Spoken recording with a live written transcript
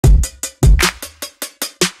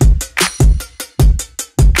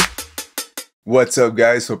What's up,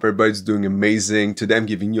 guys? Hope everybody's doing amazing. Today I'm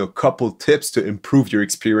giving you a couple tips to improve your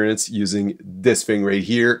experience using this thing right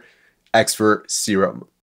here, XFER Serum.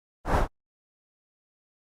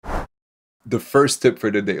 The first tip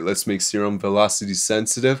for the day, let's make Serum velocity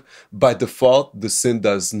sensitive. By default, the synth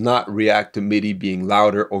does not react to MIDI being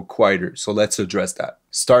louder or quieter, so let's address that.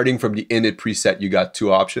 Starting from the init preset, you got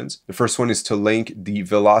two options. The first one is to link the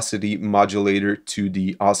velocity modulator to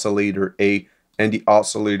the oscillator A and the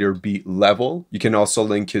oscillator B level. You can also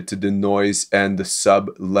link it to the noise and the sub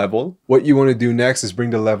level. What you want to do next is bring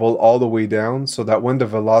the level all the way down so that when the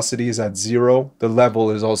velocity is at 0, the level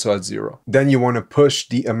is also at 0. Then you want to push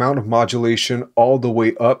the amount of modulation all the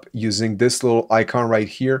way up using this little icon right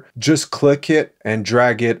here. Just click it and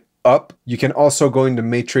drag it up. You can also go in the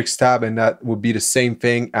matrix tab, and that would be the same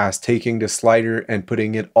thing as taking the slider and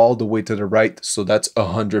putting it all the way to the right, so that's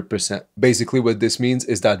 100%. Basically what this means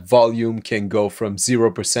is that volume can go from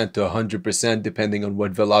 0% to 100% depending on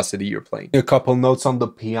what velocity you're playing. A couple notes on the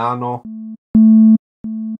piano.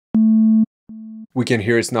 We can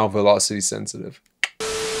hear it's now velocity sensitive.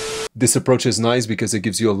 This approach is nice because it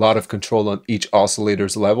gives you a lot of control on each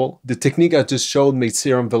oscillator's level. The technique I just showed made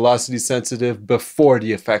Serum velocity sensitive before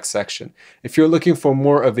the effects section. If you're looking for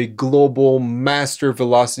more of a global master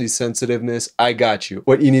velocity sensitiveness, I got you.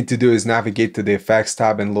 What you need to do is navigate to the effects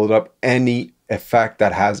tab and load up any effect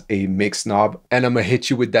that has a mix knob. And I'm gonna hit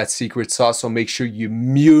you with that secret sauce, so make sure you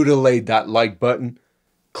mutilate that like button.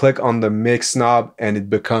 Click on the mix knob and it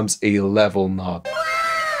becomes a level knob.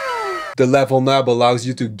 The level knob allows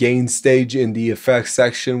you to gain stage in the effects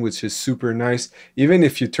section, which is super nice. Even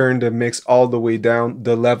if you turn the mix all the way down,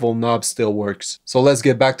 the level knob still works. So let's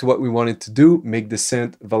get back to what we wanted to do, make the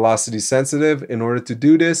synth velocity sensitive. In order to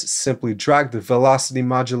do this, simply drag the velocity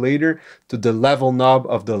modulator to the level knob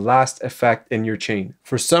of the last effect in your chain.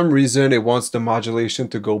 For some reason, it wants the modulation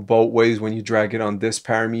to go both ways when you drag it on this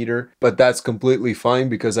parameter, but that's completely fine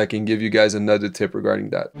because I can give you guys another tip regarding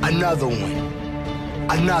that. Another one.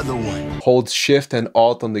 Hold Shift and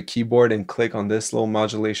Alt on the keyboard and click on this little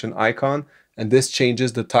modulation icon, and this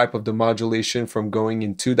changes the type of the modulation from going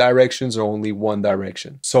in two directions or only one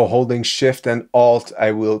direction. So holding Shift and Alt,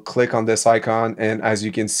 I will click on this icon, and as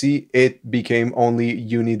you can see, it became only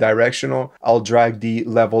unidirectional. I'll drag the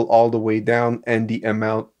level all the way down and the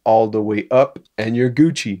amount all the way up, and you're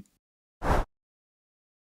Gucci.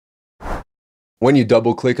 When you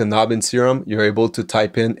double click a knob in Serum, you're able to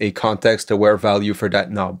type in a context-aware value for that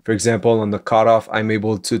knob. For example, on the cutoff, I'm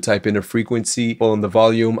able to type in a frequency. While on the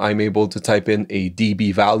volume, I'm able to type in a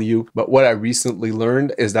dB value. But what I recently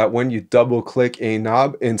learned is that when you double click a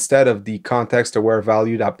knob, instead of the context-aware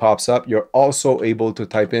value that pops up, you're also able to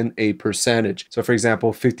type in a percentage. So for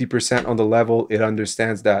example, 50% on the level, it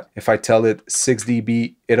understands that. If I tell it 6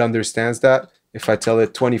 dB, it understands that. If I tell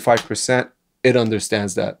it 25%, it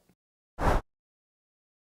understands that.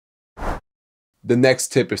 The next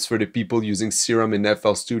tip is for the people using Serum in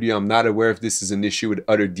FL Studio. I'm not aware if this is an issue with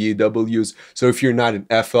other DAWs, so if you're not in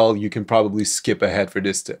FL, you can probably skip ahead for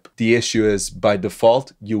this tip. The issue is, by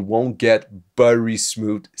default, you won't get buttery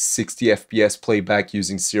smooth 60 FPS playback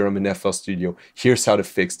using Serum in FL Studio. Here's how to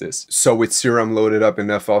fix this. So with Serum loaded up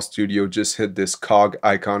in FL Studio, just hit this cog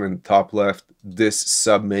icon in the top left, this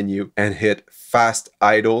sub menu, and hit fast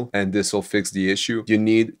idle, and this will fix the issue. You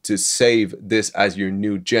need to save this as your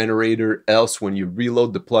new generator, else when you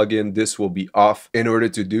reload the plugin, this will be off. In order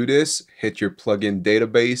to do this, hit your plugin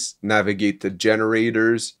database, navigate to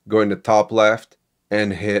generators, go in the top left,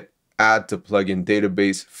 and hit add to plugin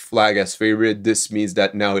database, flag as favorite. This means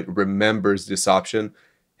that now it remembers this option.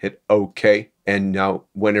 Hit OK, and now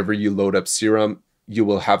whenever you load up Serum, you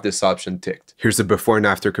will have this option ticked. Here's a before and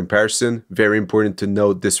after comparison. Very important to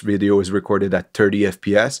note, this video is recorded at 30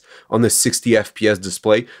 FPS. On the 60 FPS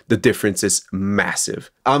display, the difference is massive.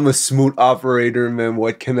 I'm a smooth operator, man.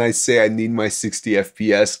 What can I say? I need my 60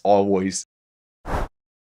 FPS always.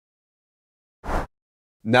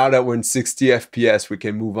 Now that we're in 60 FPS, we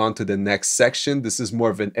can move on to the next section. This is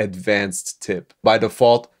more of an advanced tip. By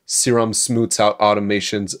default, Serum smooths out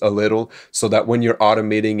automations a little so that when you're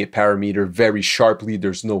automating a parameter very sharply,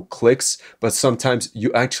 there's no clicks, but sometimes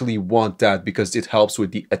you actually want that because it helps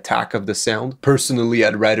with the attack of the sound. Personally,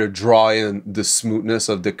 I'd rather draw in the smoothness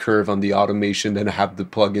of the curve on the automation than have the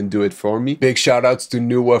plugin do it for me. Big shout outs to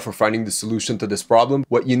Nuwa for finding the solution to this problem.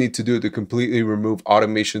 What you need to do to completely remove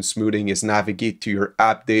automation smoothing is navigate to your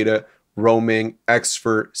AppData, roaming,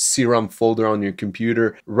 XFER Serum folder on your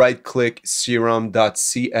computer, right-click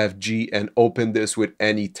Serum.cfg and open this with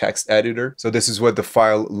any text editor. So this is what the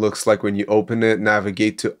file looks like when you open it.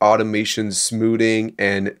 Navigate to automation smoothing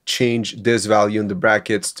and change this value in the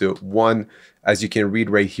brackets to 1 as you can read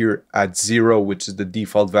right here, at 0, which is the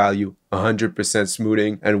default value, 100%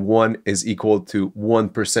 smoothing, and 1 is equal to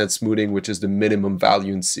 1% smoothing, which is the minimum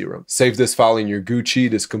value in Serum. Save this file in your Gucci.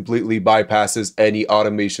 This completely bypasses any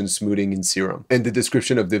automation smoothing in Serum. In the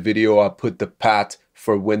description of the video, I'll put the path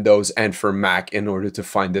for Windows and for Mac in order to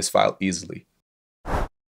find this file easily.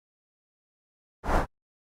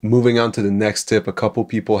 Moving on to the next tip, a couple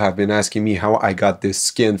people have been asking me how I got this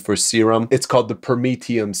skin for Serum. It's called the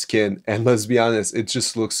Prometheum skin, and let's be honest, it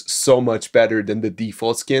just looks so much better than the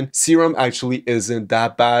default skin. Serum actually isn't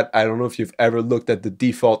that bad. I don't know if you've ever looked at the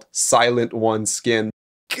default Silent One skin.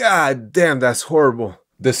 God damn, that's horrible.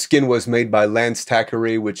 The skin was made by Lance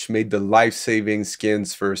Thackeray, which made the life-saving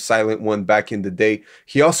skins for Silent One back in the day.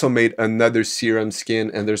 He also made another Serum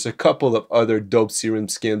skin, and there's a couple of other dope Serum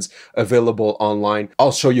skins available online.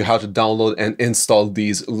 I'll show you how to download and install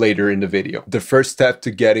these later in the video. The first step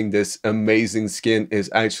to getting this amazing skin is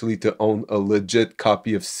actually to own a legit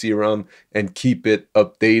copy of Serum and keep it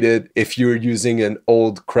updated. If you're using an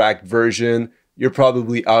old cracked version, you're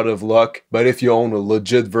probably out of luck, but if you own a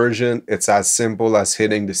legit version, it's as simple as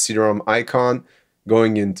hitting the Serum icon,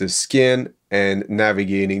 going into Skin, and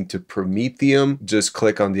navigating to Prometheum. Just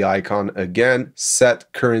click on the icon again,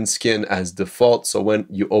 set current skin as default, so when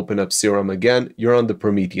you open up Serum again, you're on the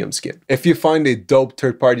Prometheum skin. If you find a dope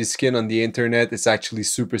third-party skin on the internet, it's actually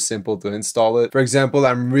super simple to install it. For example,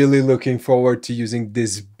 I'm really looking forward to using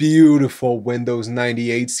this beautiful Windows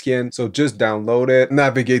 98 skin, so just download it,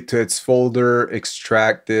 navigate to its folder,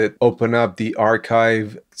 extract it, open up the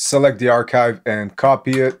archive, select the archive and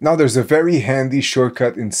copy it. Now there's a very handy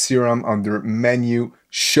shortcut in Serum under Menu,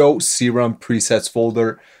 Show Serum Presets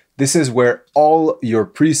folder. This is where all your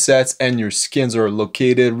presets and your skins are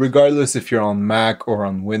located, regardless if you're on Mac or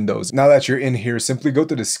on Windows. Now that you're in here, simply go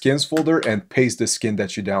to the skins folder and paste the skin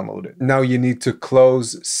that you downloaded. Now you need to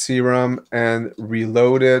close Serum and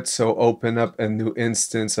reload it. So open up a new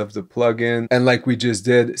instance of the plugin. And like we just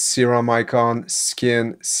did, Serum icon,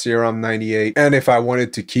 skin, Serum 98. And if I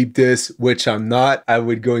wanted to keep this, which I'm not, I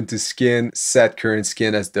would go into Skin, set current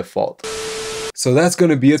skin as default. So that's going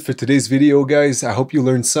to be it for today's video, guys. I hope you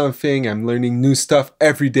learned something. I'm learning new stuff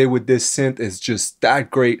every day with this synth. It's just that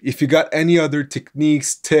great. If you got any other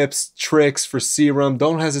techniques, tips, tricks for Serum,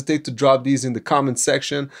 don't hesitate to drop these in the comment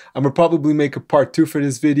section. I'm going to probably make a part 2 for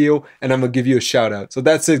this video, and I'm going to give you a shout out. So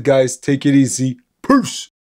that's it, guys. Take it easy. Peace.